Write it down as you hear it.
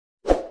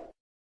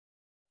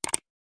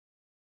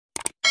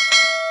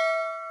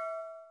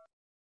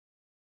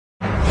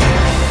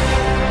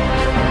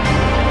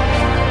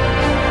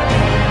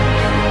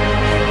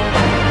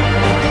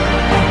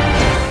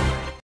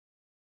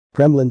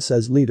Kremlin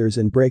says leaders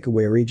in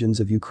breakaway regions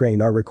of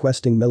Ukraine are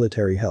requesting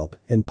military help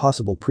in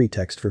possible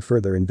pretext for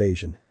further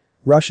invasion.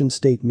 Russian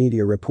state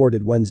media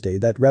reported Wednesday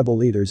that rebel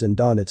leaders in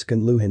Donetsk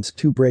and Luhansk,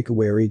 two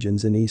breakaway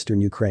regions in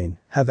eastern Ukraine,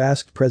 have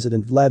asked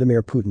President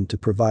Vladimir Putin to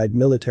provide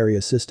military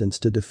assistance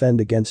to defend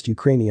against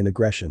Ukrainian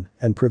aggression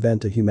and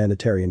prevent a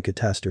humanitarian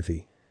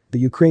catastrophe. The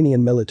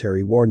Ukrainian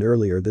military warned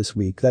earlier this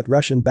week that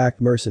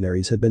Russian-backed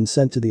mercenaries had been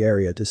sent to the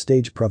area to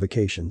stage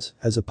provocations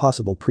as a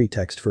possible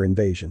pretext for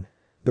invasion.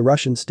 The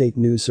Russian state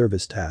news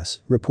service TASS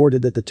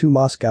reported that the two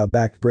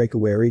Moscow-backed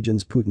breakaway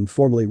regions Putin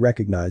formally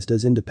recognized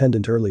as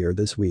independent earlier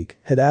this week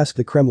had asked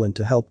the Kremlin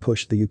to help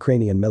push the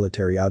Ukrainian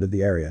military out of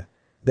the area.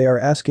 They are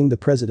asking the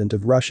president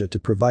of Russia to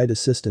provide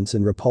assistance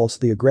and repulse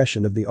the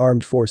aggression of the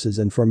armed forces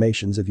and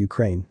formations of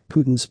Ukraine,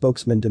 Putin's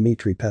spokesman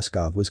Dmitry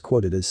Peskov was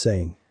quoted as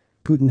saying.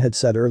 Putin had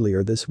said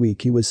earlier this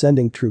week he was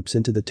sending troops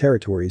into the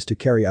territories to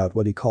carry out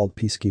what he called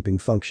peacekeeping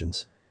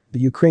functions. The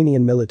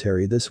Ukrainian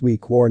military this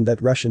week warned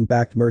that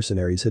Russian-backed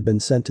mercenaries had been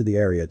sent to the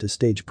area to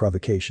stage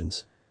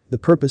provocations. The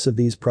purpose of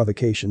these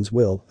provocations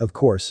will, of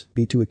course,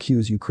 be to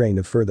accuse Ukraine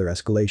of further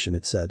escalation,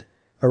 it said.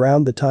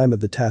 Around the time of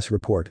the TASS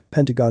report,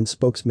 Pentagon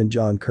spokesman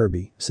John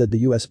Kirby said the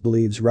US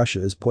believes Russia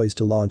is poised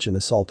to launch an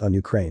assault on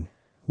Ukraine.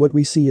 What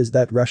we see is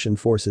that Russian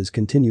forces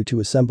continue to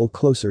assemble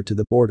closer to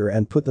the border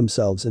and put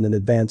themselves in an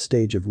advanced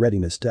stage of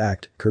readiness to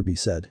act, Kirby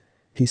said.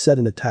 He said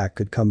an attack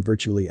could come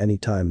virtually any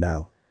time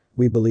now.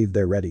 We believe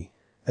they're ready.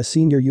 A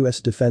senior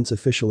US defense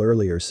official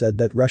earlier said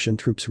that Russian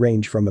troops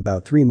range from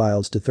about 3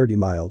 miles to 30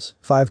 miles,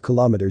 5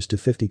 kilometers to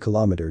 50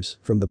 kilometers,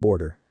 from the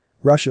border.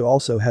 Russia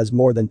also has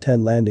more than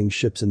 10 landing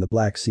ships in the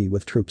Black Sea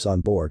with troops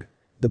on board.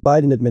 The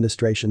Biden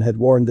administration had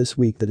warned this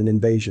week that an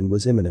invasion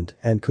was imminent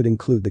and could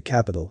include the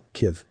capital,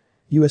 Kyiv.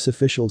 US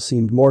officials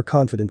seemed more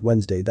confident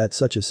Wednesday that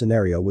such a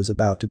scenario was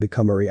about to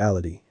become a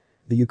reality.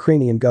 The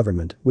Ukrainian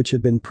government, which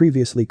had been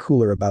previously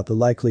cooler about the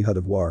likelihood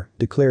of war,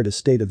 declared a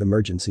state of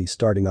emergency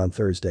starting on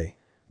Thursday.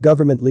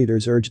 Government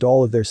leaders urged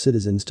all of their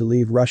citizens to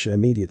leave Russia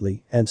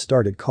immediately and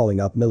started calling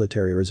up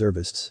military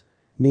reservists.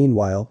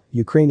 Meanwhile,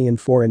 Ukrainian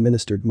Foreign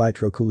Minister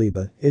Dmytro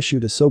Kuleba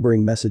issued a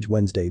sobering message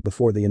Wednesday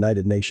before the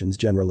United Nations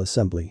General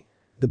Assembly.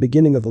 The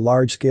beginning of a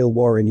large-scale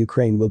war in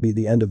Ukraine will be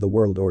the end of the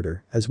world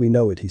order, as we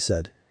know it, he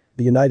said.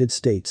 The United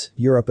States,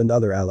 Europe and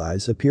other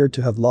allies appeared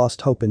to have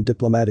lost hope in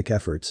diplomatic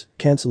efforts,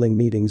 cancelling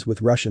meetings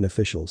with Russian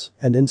officials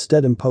and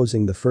instead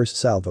imposing the first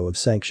salvo of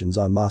sanctions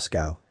on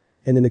Moscow.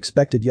 In an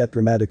expected yet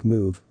dramatic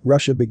move,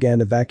 Russia began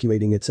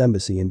evacuating its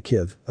embassy in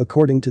Kyiv,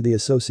 according to the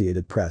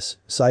Associated Press,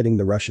 citing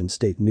the Russian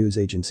state news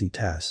agency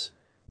TASS.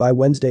 By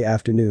Wednesday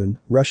afternoon,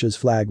 Russia's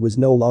flag was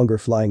no longer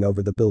flying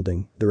over the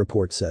building, the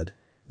report said.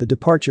 The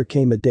departure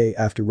came a day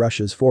after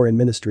Russia's foreign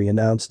ministry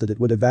announced that it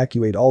would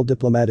evacuate all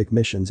diplomatic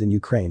missions in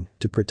Ukraine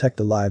to protect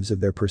the lives of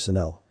their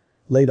personnel.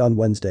 Late on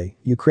Wednesday,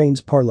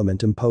 Ukraine's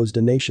parliament imposed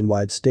a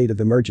nationwide state of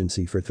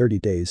emergency for 30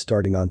 days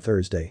starting on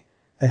Thursday.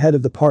 Ahead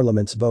of the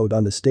parliament's vote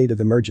on the state of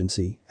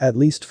emergency, at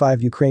least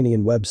 5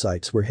 Ukrainian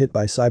websites were hit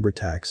by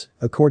cyberattacks,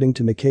 according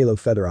to Mikhailo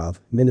Fedorov,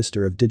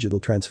 Minister of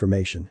Digital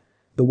Transformation.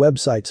 The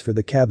websites for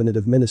the Cabinet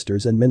of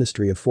Ministers and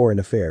Ministry of Foreign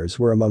Affairs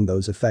were among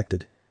those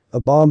affected.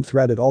 A bomb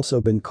threat had also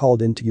been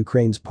called into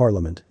Ukraine's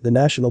parliament, the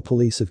National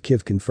Police of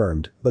Kyiv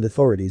confirmed, but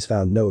authorities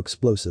found no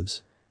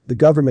explosives. The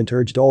government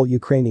urged all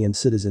Ukrainian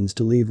citizens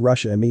to leave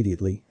Russia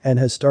immediately and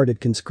has started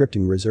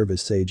conscripting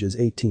reservists ages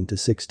 18 to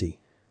 60.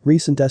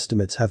 Recent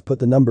estimates have put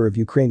the number of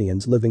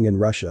Ukrainians living in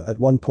Russia at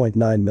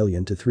 1.9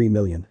 million to 3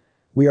 million.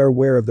 We are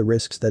aware of the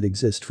risks that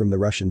exist from the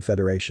Russian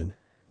Federation.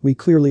 We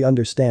clearly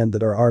understand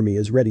that our army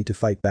is ready to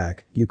fight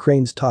back,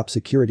 Ukraine's top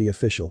security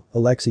official,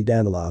 Alexei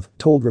Danilov,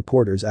 told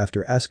reporters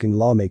after asking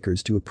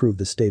lawmakers to approve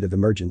the state of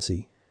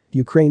emergency.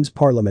 Ukraine's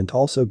parliament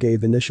also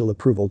gave initial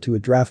approval to a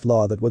draft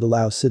law that would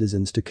allow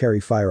citizens to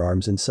carry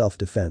firearms in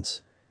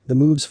self-defense. The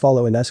moves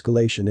follow an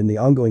escalation in the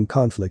ongoing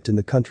conflict in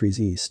the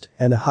country's east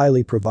and a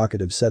highly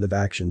provocative set of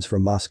actions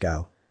from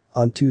Moscow.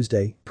 On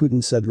Tuesday,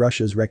 Putin said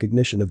Russia's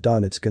recognition of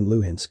Donetsk and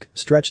Luhansk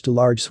stretched to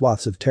large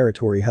swaths of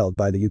territory held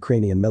by the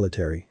Ukrainian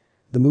military.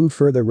 The move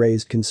further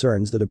raised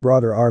concerns that a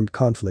broader armed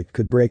conflict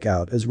could break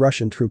out as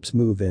Russian troops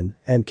move in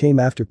and came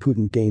after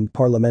Putin gained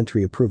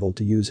parliamentary approval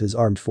to use his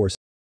armed forces.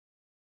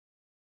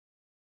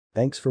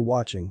 Thanks for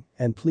watching,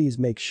 and please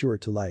make sure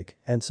to like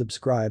and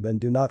subscribe and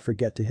do not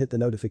forget to hit the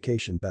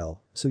notification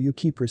bell so you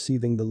keep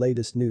receiving the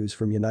latest news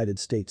from United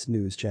States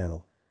News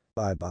Channel.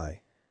 Bye bye.